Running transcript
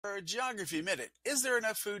a Geography Minute. Is there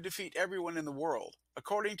enough food to feed everyone in the world?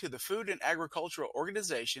 According to the Food and Agricultural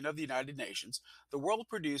Organization of the United Nations, the world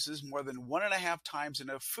produces more than 1.5 times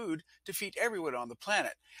enough food to feed everyone on the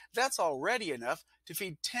planet. That's already enough to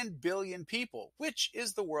feed 10 billion people, which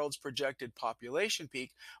is the world's projected population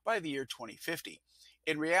peak by the year 2050.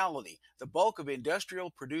 In reality, the bulk of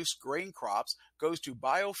industrial produced grain crops goes to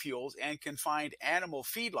biofuels and confined animal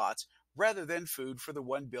feedlots rather than food for the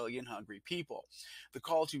 1 billion hungry people. The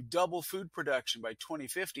call to double food production by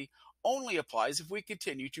 2050 only applies if we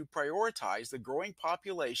continue to prioritize the growing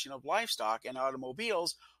population of livestock and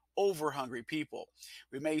automobiles over hungry people.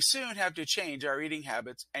 We may soon have to change our eating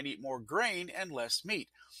habits and eat more grain and less meat.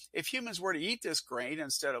 If humans were to eat this grain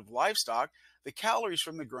instead of livestock, the calories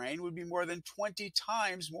from the grain would be more than 20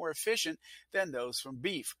 times more efficient than those from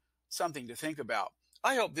beef. Something to think about.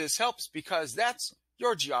 I hope this helps because that's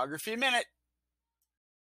your Geography Minute.